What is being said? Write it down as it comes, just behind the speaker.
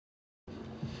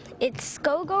It's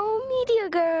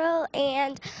GoGoMediaGirl,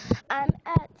 and I'm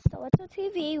at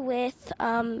SowetoTV with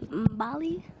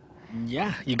Mbali.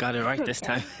 Yeah, you got it right this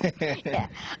time. Yeah.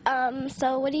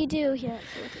 So what do you do here at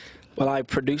SowetoTV? Well, I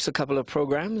produce a couple of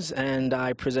programs and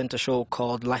I present a show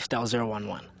called Lifestyle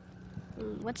 011.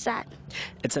 What's that?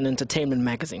 It's an entertainment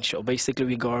magazine show. Basically,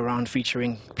 we go around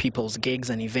featuring people's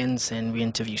gigs and events, and we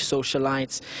interview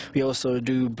socialites. We also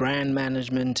do brand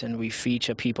management, and we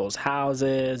feature people's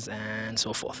houses and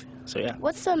so forth. So yeah.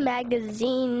 What's a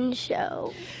magazine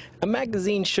show? A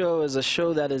magazine show is a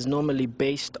show that is normally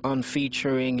based on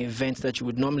featuring events that you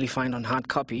would normally find on hard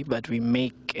copy, but we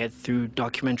make it through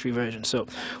documentary version. So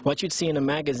what you'd see in a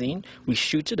magazine, we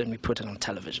shoot it and we put it on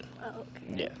television. Oh,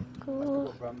 okay. Yeah.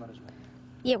 Cool.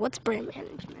 Yeah, what's brand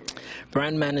management?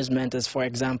 Brand management is, for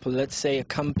example, let's say a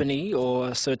company or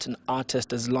a certain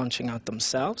artist is launching out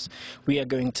themselves. We are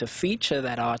going to feature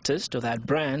that artist or that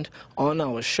brand on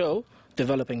our show,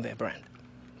 developing their brand.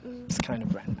 It's kind of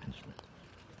brand management.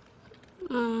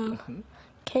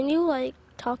 Can you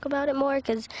talk about it more?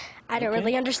 Because I don't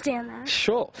really understand that.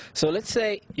 Sure. So let's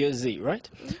say you're Z, right?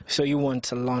 So you want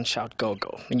to launch out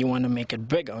GoGo and you want to make it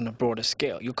bigger on a broader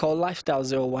scale. You call Lifestyle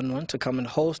 011 to come and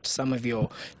host some of your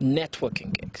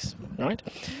networking gigs, right?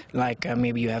 Like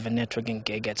maybe you have a networking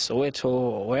gig at Soweto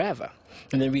or wherever.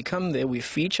 And then we come there, we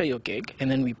feature your gig,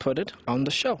 and then we put it on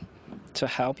the show to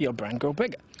help your brand grow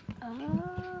bigger.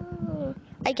 Oh,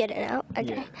 I get it now.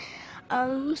 Okay. Yeah.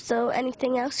 So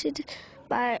anything else you do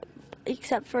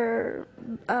except for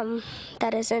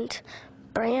that isn't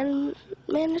brand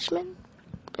management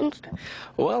and stuff?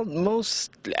 Well,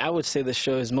 I would say the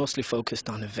show is mostly focused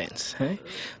on events.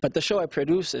 But the show I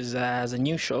produce is as a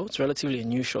new show. It's relatively a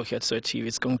new show here at SowetoTV.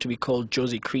 It's going to be called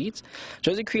Josie Creeds.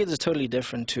 Josie Creeds is totally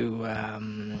different to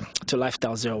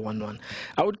Lifestyle 011.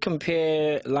 I would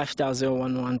compare Lifestyle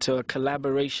 011 to a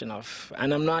collaboration of,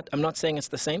 and I'm not saying it's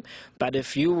the same, but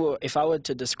if I were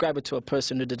to describe it to a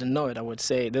person who didn't know it, I would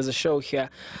say there's a show here,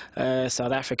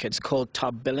 South Africa. It's called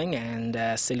Top Billing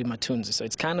and Silly Matunzi. So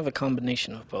it's kind of a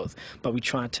combination of both, but we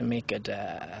try to make it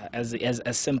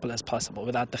as simple as possible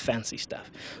without the fancy stuff.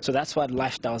 So that's what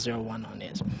Lifestyle 011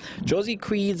 is. Josie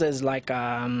Creeds is like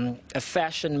a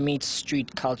fashion meets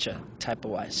street culture type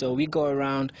of way. So we go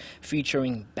around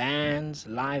featuring bands,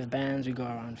 live bands. We go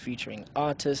around featuring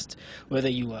artists, whether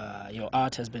your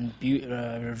art has been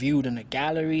reviewed in a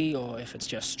gallery or if it's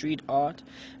just street art.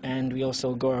 And we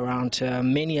also go around to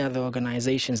many other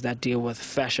organizations that deal with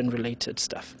fashion related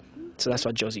stuff. So that's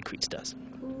what Josie Creeds does.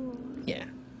 Yeah.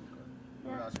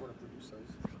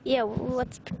 Yeah,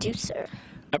 what's producer?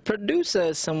 A producer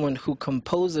is someone who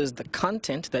composes the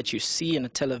content that you see in a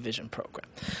television program.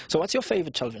 So what's your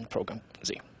favorite television program,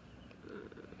 Z?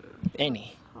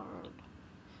 Any?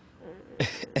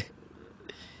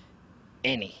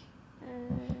 Any?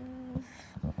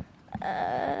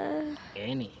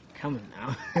 Any? Come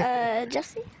on now.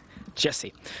 Jesse?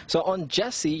 Jessie. So on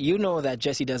Jessie, you know that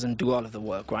Jessie doesn't do all of the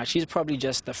work, right? She's probably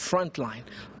just the front line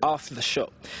of the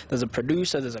show. There's a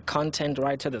producer, there's a content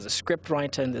writer, there's a script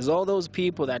writer, and there's all those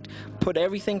people that put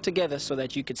everything together so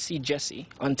that you could see Jessie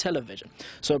on television.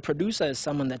 So a producer is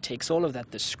someone that takes all of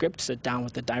that, the script, sit down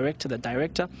with the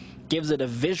director gives it a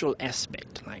visual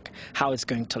aspect, like how it's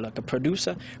going to look. A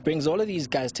producer brings all of these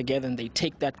guys together and they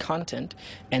take that content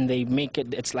and they make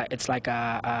it, it's like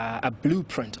a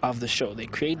blueprint of the show. They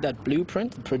create that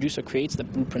blueprint, the producer creates the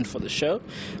blueprint for the show,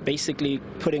 basically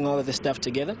putting all of this stuff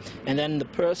together, and then the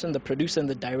producer and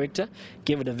the director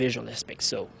give it a visual aspect.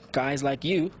 So guys like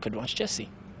you could watch Jessie.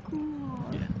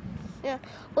 Yeah.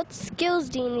 What skills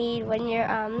do you need when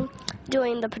you're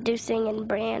doing the producing and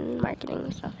brand marketing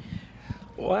and stuff?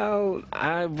 Well,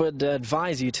 I would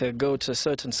advise you to go to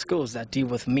certain schools that deal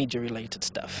with media-related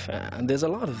stuff. And there's a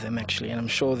lot of them, actually, and I'm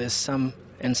sure there's some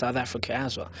in South Africa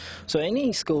as well. So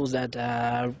any schools that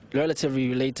are relatively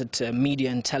related to media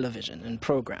and television and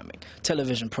programming,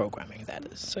 television programming, that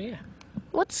is. So, yeah.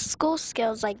 What's school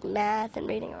skills like math and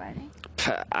reading and writing?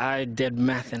 I did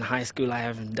math in high school. I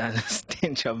haven't done a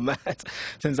stitch of math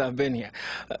since I've been here.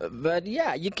 But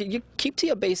yeah, you keep to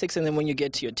your basics, and then when you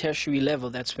get to your tertiary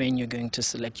level, that's when you're going to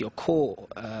select your core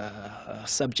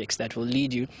subjects that will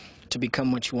lead you to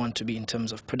become what you want to be in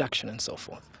terms of production and so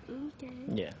forth. Okay.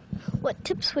 Yeah. What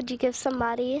tips would you give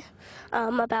somebody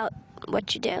about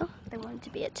what you do? They want to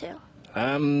be it too.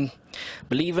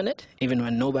 believe in it even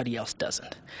when nobody else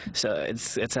doesn't. So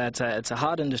it's a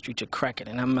hard industry to crack it,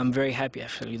 and I'm very happy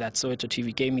actually that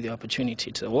SowetoTV gave me the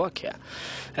opportunity to work here.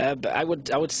 But I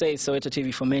would say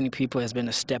SowetoTV for many people has been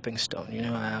a stepping stone. You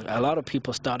know, a lot of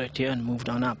people started here and moved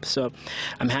on up. So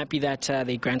I'm happy that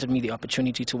they granted me the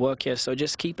opportunity to work here. So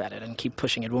just keep at it and keep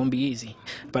pushing. It won't be easy,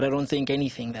 but I don't think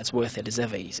anything that's worth it is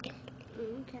ever easy.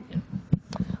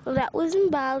 Well, that was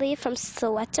Mbali from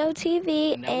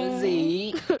SowetoTV. And that was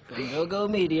Z from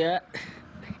GoGoMedia.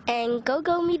 And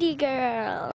GoGoMediaGirl.